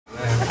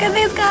Look at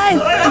these guys.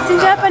 It's in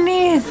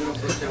Japanese.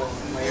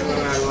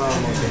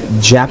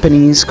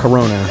 Japanese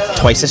Corona,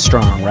 twice as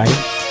strong, right?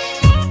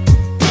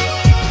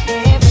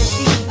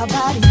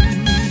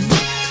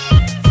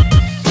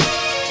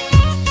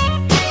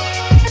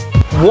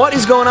 What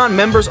is going on,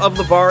 members of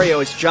the Barrio?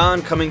 It's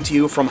John coming to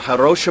you from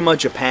Hiroshima,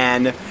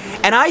 Japan.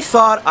 And I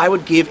thought I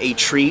would give a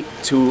treat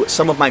to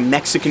some of my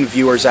Mexican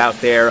viewers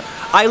out there.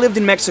 I lived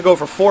in Mexico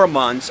for 4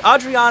 months.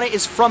 Adriana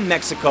is from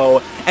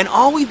Mexico, and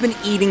all we've been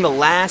eating the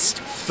last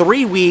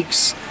 3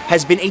 weeks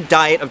has been a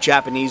diet of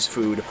Japanese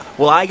food.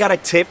 Well, I got a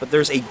tip that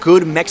there's a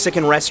good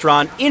Mexican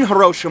restaurant in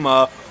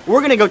Hiroshima.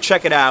 We're gonna go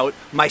check it out.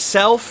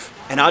 Myself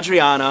and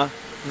Adriana,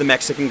 the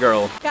Mexican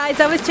girl. Guys,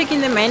 I was checking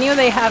the menu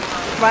they have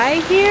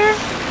right here,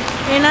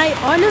 and I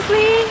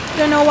honestly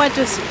don't know what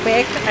to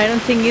expect. I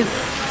don't think it's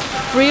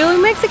really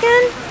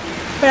Mexican,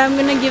 but I'm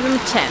gonna give him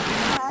a chance.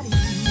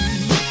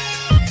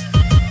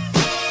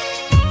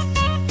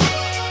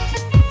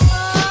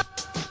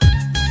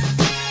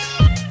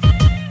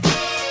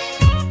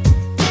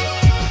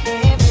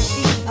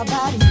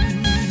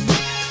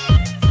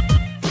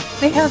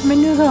 They have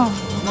menudo,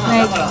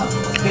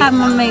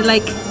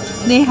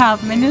 they have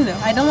menudo.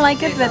 I don't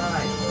like it, but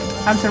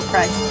I'm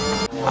surprised.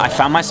 I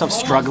found myself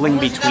struggling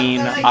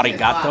between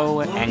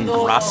arigato and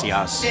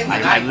gracias.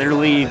 I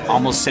literally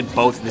almost said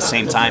both at the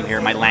same time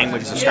here. My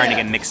languages are starting to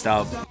get mixed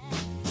up. Look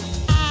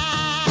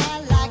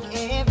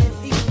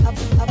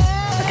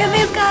at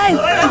these guys.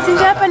 It's in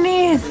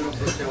Japanese.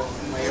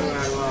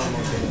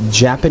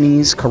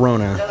 Japanese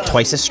Corona,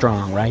 twice as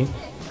strong, right?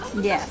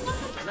 Yes.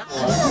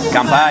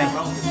 Kanpai.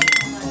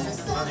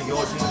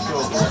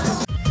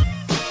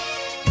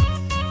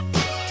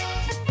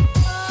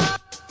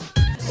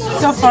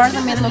 So far, the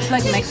meat looks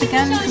like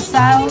Mexican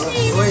style,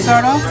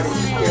 sort of.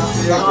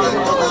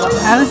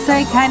 I would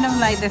say kind of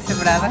like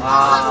deshebrada.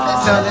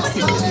 So let's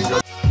see.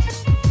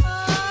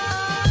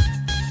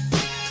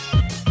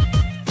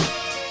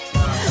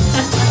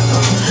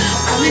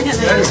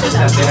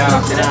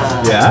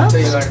 Yeah?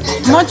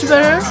 Much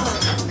better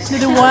than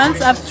the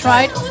ones I've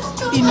tried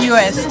in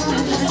US.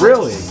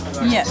 Really?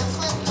 Yes.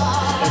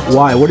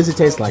 Why? What does it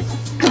taste like?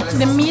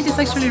 The meat is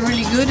actually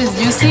really good. It's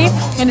juicy,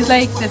 and it's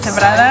like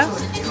deshebrada,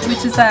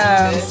 which is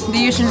a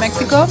dish in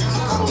Mexico.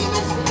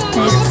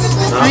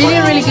 It's really,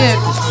 really good.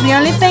 The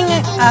only thing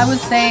I would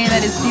say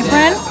that is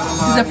different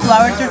is the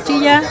flour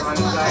tortilla.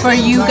 For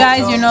you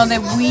guys, you know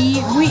that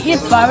we eat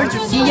flour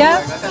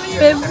tortilla,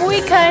 but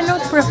we kind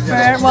of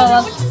prefer,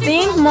 well, I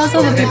think most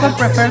of the people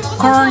prefer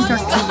corn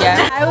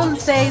tortilla. I would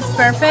say it's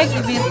perfect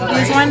if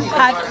this one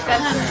had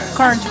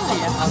corn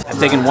tortilla. I've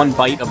taken one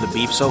bite of the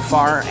beef so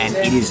far, and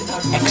it is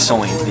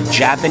excellent. The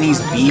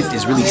Japanese beef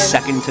is really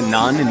second to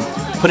none, and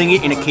putting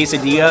it in a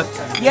quesadilla,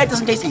 yeah, it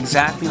doesn't taste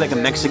exactly like a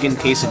Mexican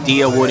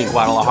quesadilla would in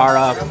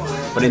Guadalajara,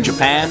 but in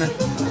Japan,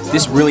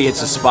 this really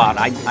hits a spot.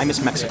 I miss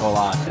Mexico a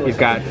lot. We've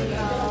got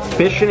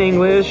fish in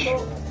English,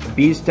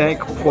 beefsteak,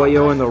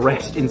 pollo, and the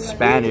rest in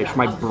Spanish.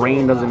 My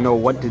brain doesn't know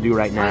what to do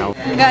right now.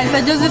 Guys,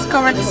 I just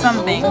discovered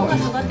something.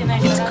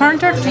 It's corn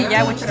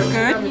tortilla, which is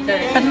good,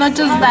 but not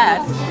just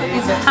that.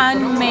 It's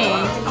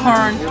handmade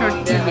corn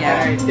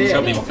tortilla.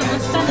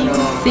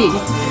 See,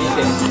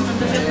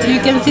 you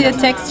can see the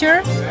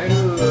texture.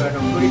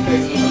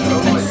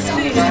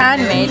 It's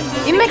handmade.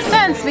 It makes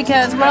sense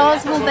because where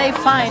else will they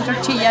find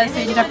tortillas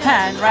in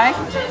Japan, right?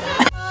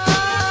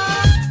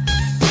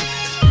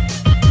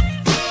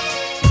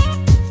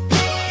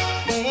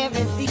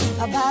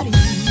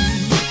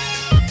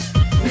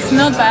 It's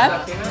not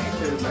bad.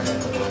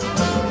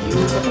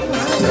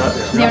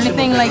 The only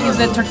thing is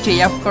the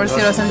tortilla. Of course,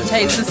 it doesn't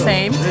taste the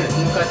same,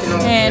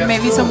 and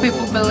maybe some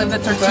people believe the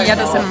tortilla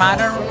doesn't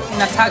matter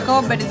in a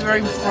taco, but it's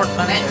very important.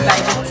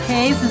 Like, the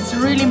taste is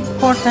really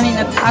important in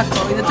a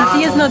taco. If the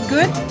tortilla is not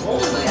good,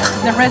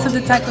 the rest of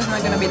the taco is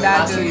not going to be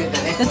that good.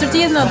 The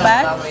tortilla is not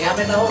bad.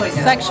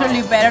 It's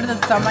actually better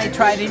than some I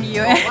tried in the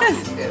US,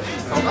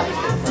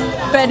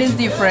 but it's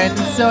different.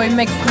 So it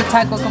makes the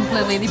taco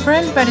completely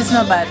different, but it's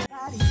not bad.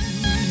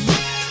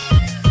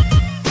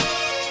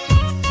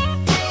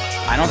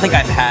 I don't think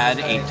I've had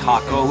a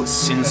taco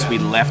since we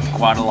left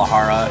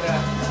Guadalajara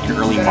in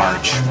early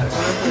March.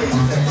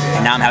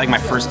 And now I'm having my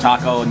first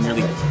taco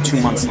nearly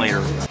 2 months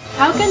later.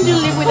 How can you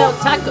live without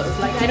tacos?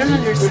 Like, I don't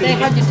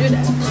understand how you do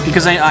that.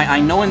 Because I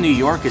know in New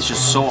York it's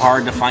just so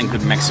hard to find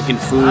good Mexican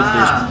food.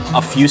 There's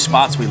a few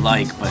spots we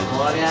like, but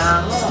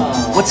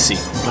let's see.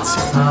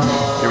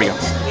 Here we go.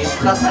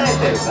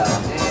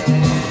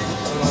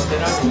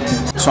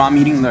 So I'm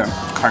eating the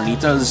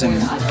carnitas,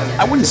 and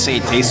I wouldn't say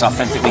it tastes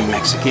authentically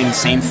Mexican.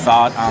 Same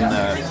thought on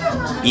the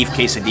beef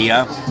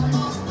quesadilla.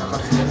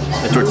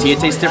 The tortilla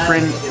tastes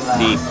different,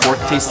 the pork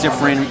tastes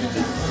different.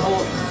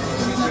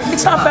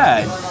 It's not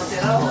bad,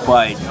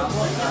 but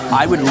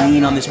I would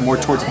lean on this more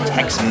towards a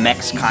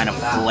Tex-Mex kind of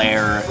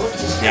flair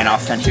than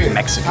authentic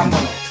Mexican.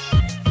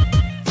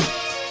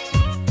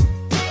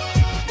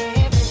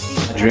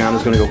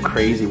 Adriana's gonna go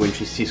crazy when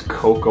she sees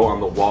Coco on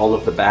the wall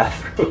of the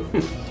bathroom.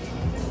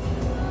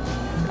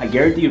 I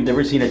guarantee you've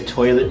never seen a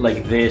toilet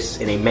like this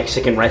in a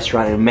Mexican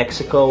restaurant in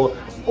Mexico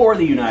or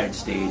the United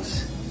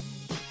States.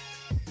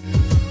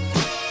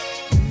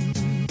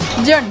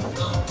 John,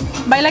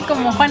 baila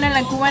como Juana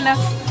la cubana.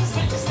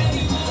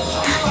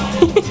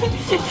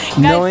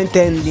 No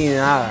entendí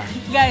nada.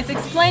 Guys,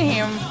 explain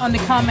him on the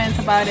comments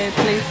about it,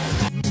 please.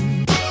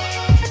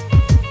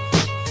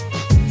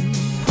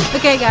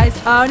 Okay guys,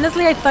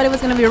 honestly I thought it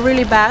was gonna be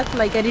really bad.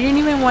 Like I didn't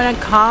even want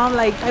to come,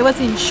 like I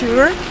wasn't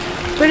sure.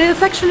 But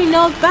it's actually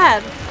not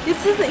bad.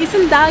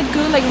 Isn't that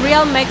good, like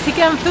real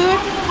Mexican food?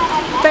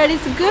 But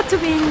it's good to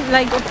be,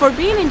 like, for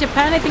being in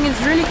Japan, I think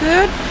it's really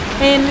good.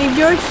 And if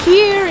you're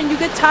here and you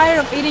get tired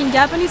of eating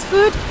Japanese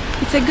food,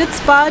 it's a good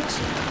spot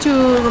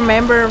to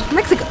remember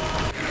Mexico.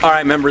 All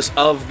right, members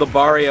of the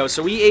Barrio.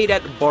 So we ate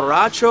at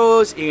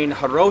Borrachos in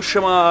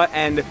Hiroshima,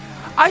 and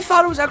I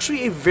thought it was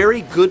actually a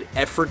very good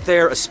effort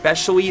there,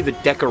 especially the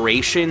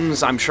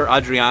decorations. I'm sure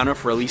Adriana,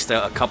 for at least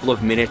a couple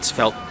of minutes,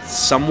 felt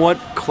somewhat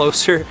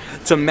closer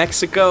to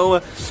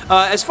Mexico.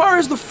 As far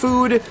as the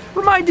food,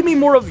 reminded me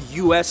more of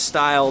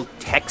US-style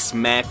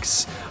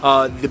Tex-Mex.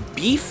 The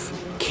beef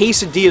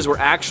quesadillas were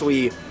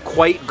actually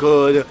quite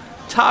good.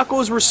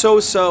 Tacos were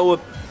so-so.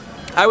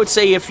 I would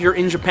say if you're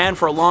in Japan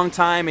for a long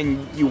time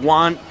and you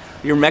want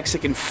your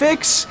Mexican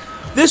fix,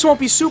 this won't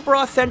be super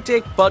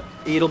authentic, but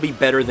it'll be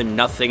better than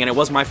nothing. And it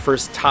was my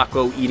first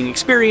taco eating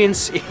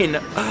experience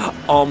in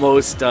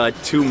almost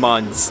 2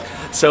 months.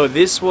 So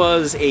this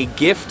was a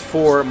gift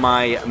for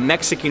my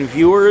Mexican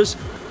viewers.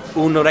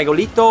 Un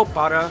regalito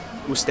para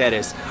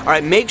ustedes. All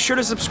right, make sure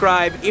to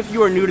subscribe if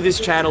you are new to this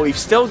channel. We've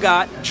still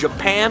got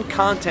Japan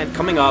content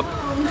coming up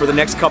for the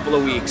next couple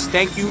of weeks.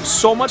 Thank you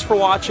so much for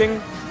watching.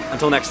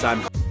 Until next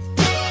time.